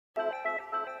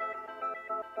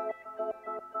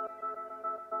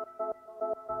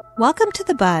Welcome to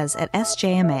The Buzz at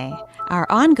SJMA,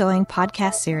 our ongoing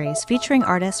podcast series featuring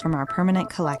artists from our permanent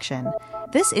collection.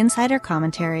 This insider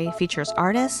commentary features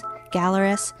artists,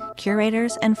 gallerists,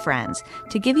 curators, and friends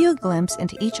to give you a glimpse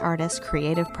into each artist's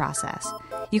creative process.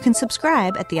 You can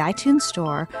subscribe at the iTunes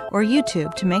Store or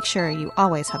YouTube to make sure you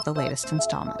always have the latest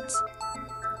installments.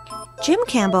 Jim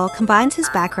Campbell combines his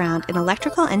background in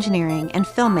electrical engineering and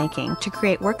filmmaking to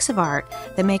create works of art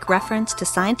that make reference to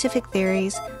scientific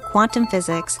theories, quantum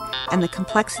physics, and the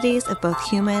complexities of both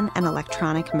human and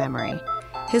electronic memory.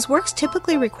 His works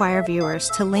typically require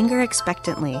viewers to linger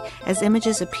expectantly as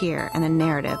images appear and a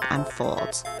narrative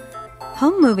unfolds.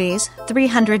 Home Movies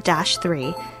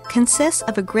 300-3 consists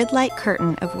of a grid light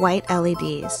curtain of white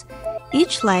LEDs.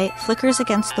 Each light flickers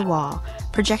against the wall,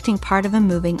 projecting part of a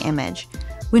moving image.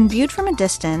 When viewed from a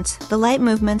distance, the light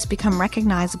movements become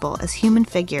recognizable as human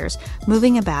figures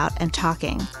moving about and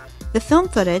talking. The film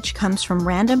footage comes from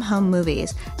random home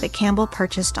movies that Campbell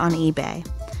purchased on eBay.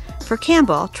 For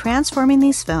Campbell, transforming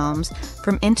these films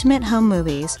from intimate home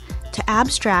movies to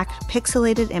abstract,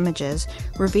 pixelated images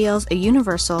reveals a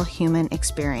universal human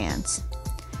experience.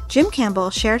 Jim Campbell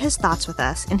shared his thoughts with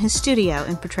us in his studio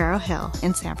in Potrero Hill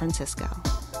in San Francisco.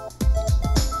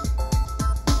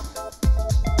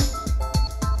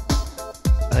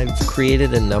 I've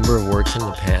created a number of works in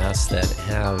the past that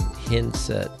have hints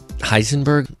at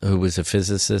Heisenberg, who was a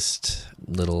physicist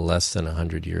a little less than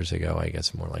 100 years ago, I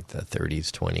guess more like the 30s,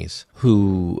 20s,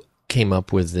 who came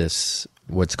up with this,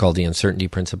 what's called the uncertainty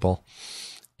principle.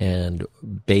 And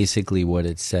basically what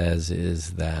it says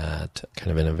is that,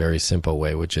 kind of in a very simple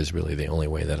way, which is really the only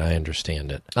way that I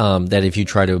understand it, that if you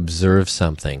try to observe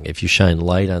something, if you shine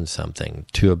light on something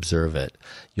to observe it,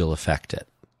 you'll affect it.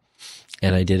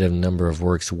 And I did a number of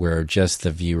works where just the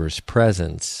viewer's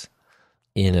presence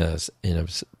in a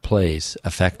place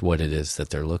affect what it is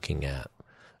that they're looking at,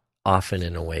 often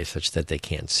in a way such that they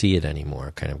can't see it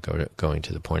anymore, kind of going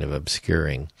to the point of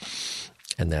obscuring.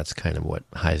 And that's kind of what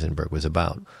Heisenberg was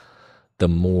about. The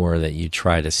more that you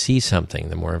try to see something,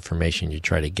 the more information you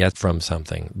try to get from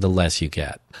something, the less you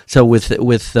get. So with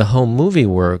the home movie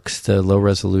works, the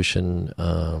low-resolution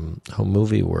home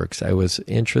movie works, I was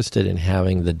interested in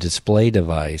having the display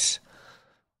device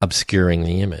obscuring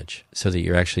the image so that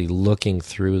you're actually looking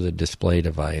through the display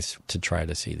device to try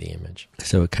to see the image.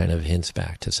 So it kind of hints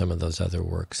back to some of those other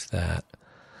works that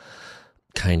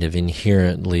kind of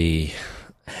inherently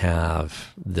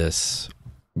have this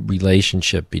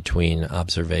relationship between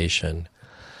observation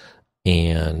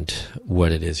and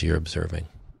what it is you're observing.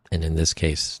 And in this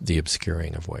case, the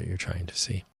obscuring of what you're trying to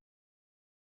see.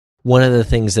 One of the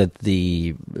things that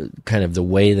the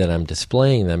way that I'm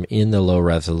displaying them in the low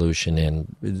resolution,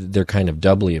 and they're kind of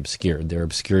doubly obscured. They're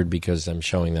obscured because I'm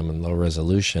showing them in low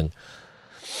resolution,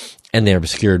 and they're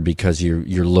obscured because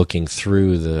you're looking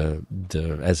through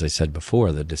the as I said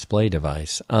before, the display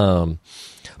device.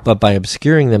 But by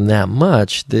obscuring them that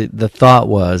much, the thought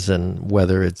was, and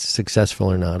whether it's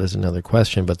successful or not is another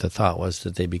question, but the thought was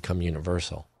that they become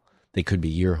universal. They could be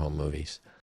your home movies.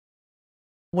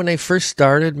 When I first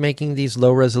started making these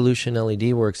low-resolution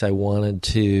LED works, I wanted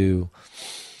to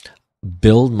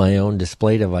build my own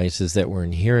display devices that were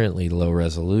inherently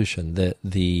low-resolution.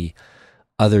 The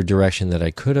other direction that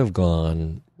I could have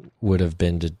gone would have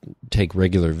been to take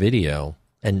regular video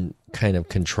and kind of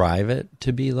contrive it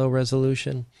to be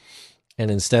low-resolution. And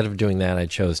instead of doing that, I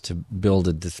chose to build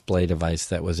a display device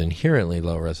that was inherently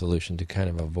low-resolution to kind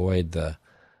of avoid the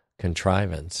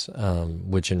contrivance,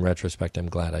 which in retrospect I'm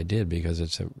glad I did, because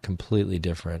it's a completely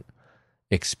different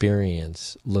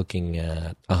experience looking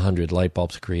at 100 light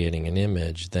bulbs creating an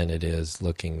image than it is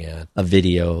looking at a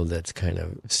video that's kind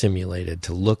of simulated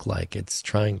to look like it's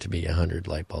trying to be 100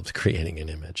 light bulbs creating an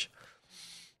image.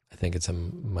 I think it's a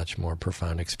much more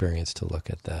profound experience to look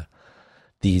at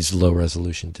these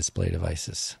low-resolution display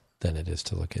devices than it is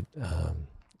to look at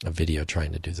a video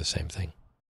trying to do the same thing.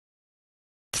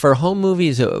 For home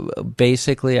movies,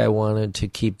 basically I wanted to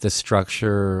keep the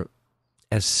structure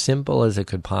as simple as it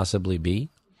could possibly be,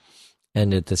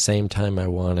 and at the same time I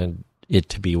wanted it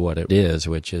to be what it is,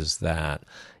 which is that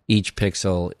each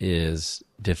pixel is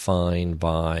defined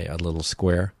by a little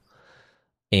square,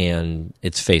 and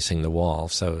it's facing the wall.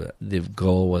 So the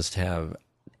goal was to have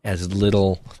as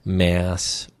little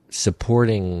mass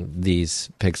supporting these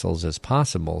pixels as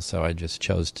possible, so I just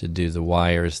chose to do the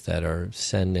wires that are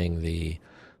sending the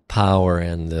power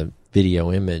and the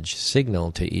video image signal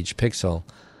to each pixel.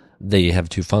 They have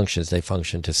two functions. They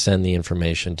function to send the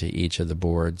information to each of the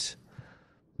boards,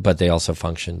 but they also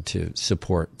function to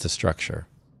support the structure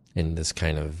in this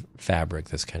kind of fabric,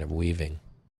 this kind of weaving.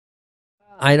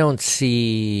 I don't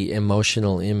see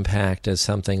emotional impact as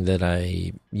something that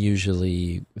I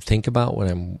usually think about when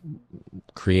I'm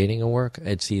creating a work.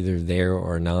 It's either there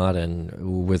or not,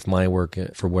 and with my work,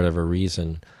 for whatever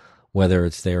reason, whether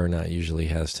it's there or not usually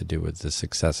has to do with the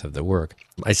success of the work.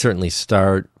 I certainly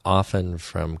start often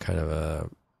from kind of a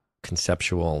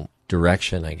conceptual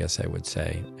direction, I guess I would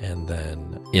say, and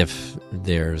then if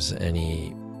there's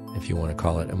any, if you want to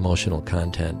call it, emotional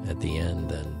content at the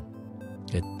end, then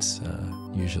it's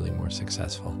usually more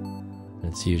successful. And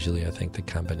it's usually, I think, the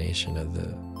combination of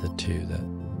the two that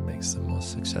makes the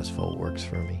most successful works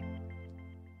for me.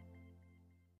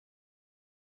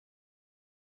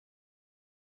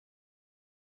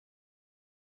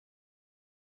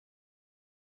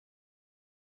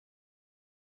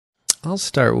 I'll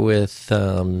start with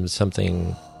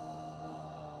something.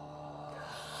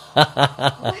 What's that?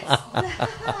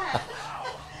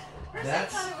 First I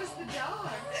thought it was the dog.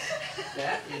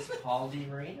 That is Paul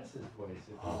DeMarinis' voice,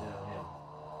 if you know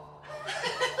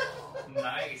him.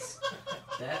 Nice.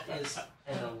 That is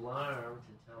an alarm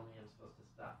to